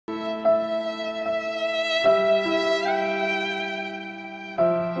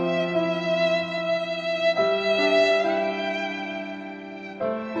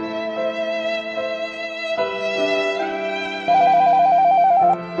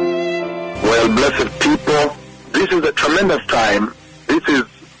Well, blessed people, this is a tremendous time. This is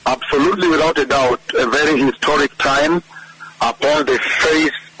absolutely, without a doubt, a very historic time upon the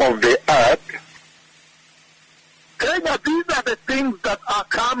face of the earth. Kenya, these are the things that are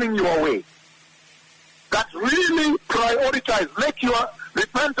coming your way, that really prioritize, make your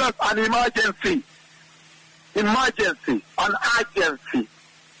repentance an emergency, an urgency.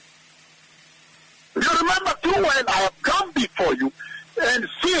 You remember too well, I have come before you and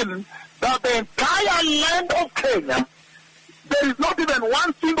seen that the entire land of Kenya, there is not even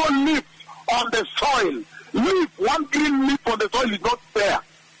one single leaf on the soil. One green leaf on the soil is not there.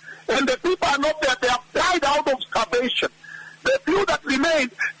 And the people are not there. They have died out of starvation. The few that remained,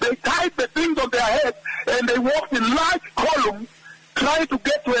 they tied the things on their head and they walked in large columns trying to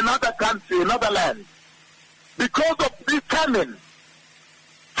get to another country, another land. Because of this famine.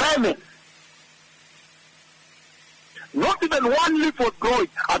 Not even one leaf was growing.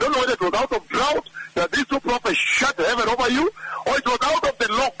 I don't know whether it was out of drought that these two prophets shut heaven over you, or it was out of the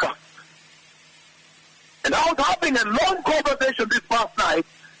locust. And I was having a long conversation this past night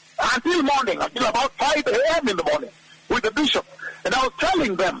until morning, until about 5 a.m. in the morning with the bishop. And I was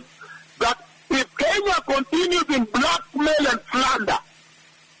telling them that if Kenya continues in blackmail and slander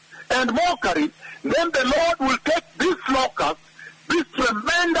and mockery, then the Lord will take this locust, this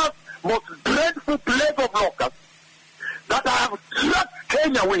tremendous, most dreadful plague of locusts, that I have struck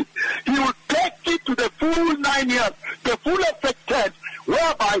Kenya with. He will take it to the full 9 years, the full effect,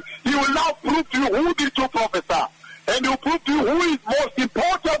 whereby he will now prove to you who these two prophets are. And he will prove to you who is most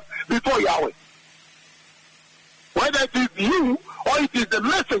important before Yahweh. Whether it is you or it is the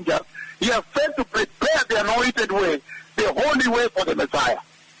messenger, he has sent to prepare the anointed way, the holy way for the Messiah.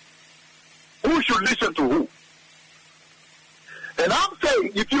 Who should listen to who? And I'm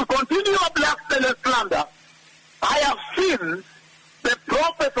saying, if you continue your blackmail and slander, I have seen the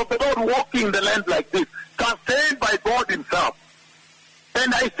prophets of the Lord walking the land like this, sustained by God himself.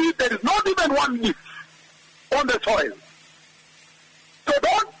 And I see there is not even one leaf on the soil. So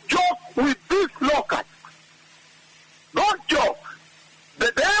don't joke with this locust. Don't joke.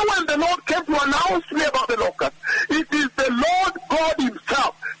 The day when the Lord came to announce me about the locust, it is the Lord God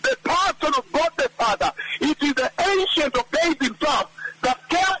himself, the person of God the Father. It is the Ancient of Days himself that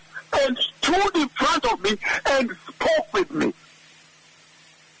came and stood in front of me and spoke with me.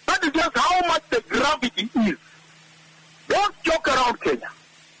 That is just how much the gravity is. Don't joke around Kenya.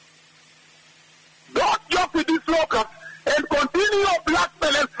 Don't joke with this locust and continue your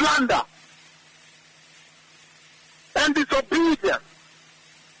blackmail and slander and disobedience.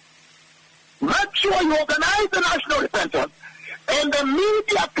 Make sure you organize the national repentance and the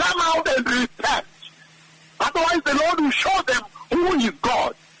media come out and repent. Otherwise the Lord will show them who is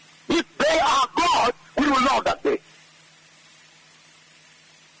God. If they are God, we will know that day.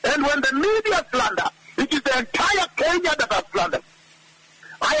 And when the media slander, it is the entire Kenya that has slandered.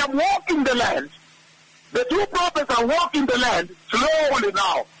 I am walking the land. The two prophets are walking the land slowly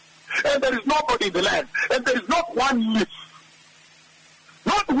now. And there is nobody in the land. And there is not one leaf.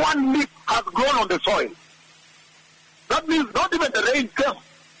 Not one leaf has grown on the soil. That means not even the rain came.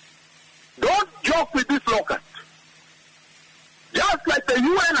 Don't joke with this locust. Just like the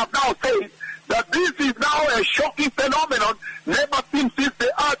UN have now said that this is now a shocking phenomenon never seen since the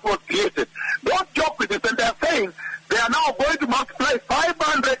earth was created. Don't joke with this. And they are saying they are now going to multiply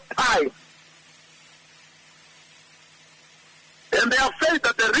 500 times. And they have said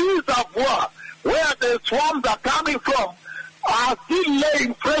that the reservoir where the swarms are coming from are still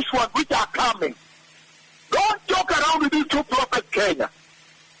laying fresh ones which are coming. Don't joke around with these two prophets, Kenya.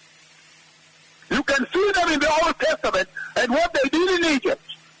 You can see them in the Old Testament and what they did in Egypt.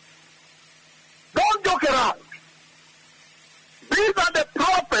 Don't joke around. These are the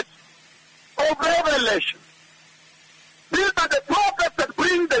prophets of Revelation. These are the prophets that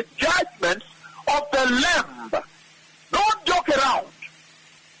bring the judgments of the Lamb. Don't joke around.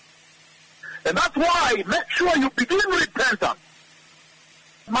 And that's why make sure you begin repentance.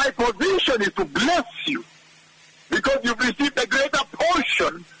 My position is to bless you because you've received a greater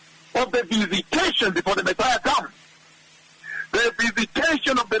portion of the visitation before the Messiah comes. The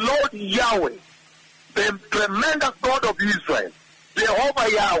visitation of the Lord Yahweh, the tremendous God of Israel, Jehovah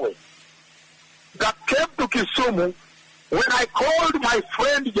Yahweh, that came to Kisumu when I called my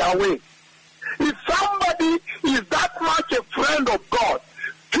friend Yahweh. If somebody is that much a friend of God,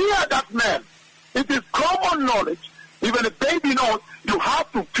 fear that man. It is common knowledge. Even if they be known, you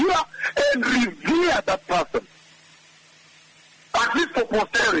have to fear and revere that person. At least for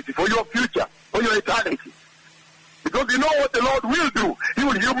posterity, for your future, for your eternity. Because you know what the Lord will do. He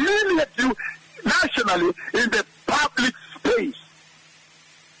will humiliate you nationally in the public space.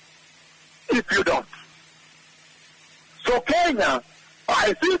 He if you don't. So Kenya,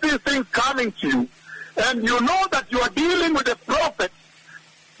 I see these things coming to you, and you know that you are dealing with the prophets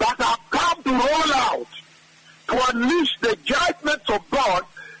that have come to roll out, to unleash the judgments of God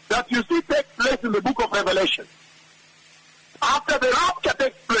that you see take place in the book of Revelation. After the rapture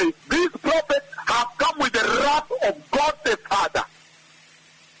takes place, these prophets have come with the wrath of God the Father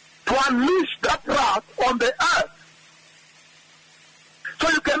to unleash that wrath on the earth. So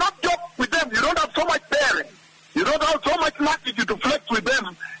you cannot joke with them. You don't have so much bearing. You don't have so much latitude to flex with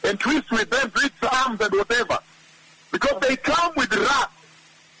them and twist with them, twist arms and whatever. Because they come with wrath.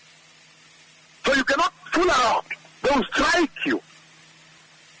 So you cannot fool around. They will strike you.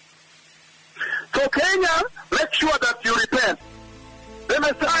 So Kenya, make sure that you repent. The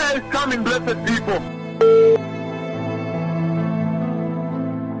Messiah is coming, blessed people.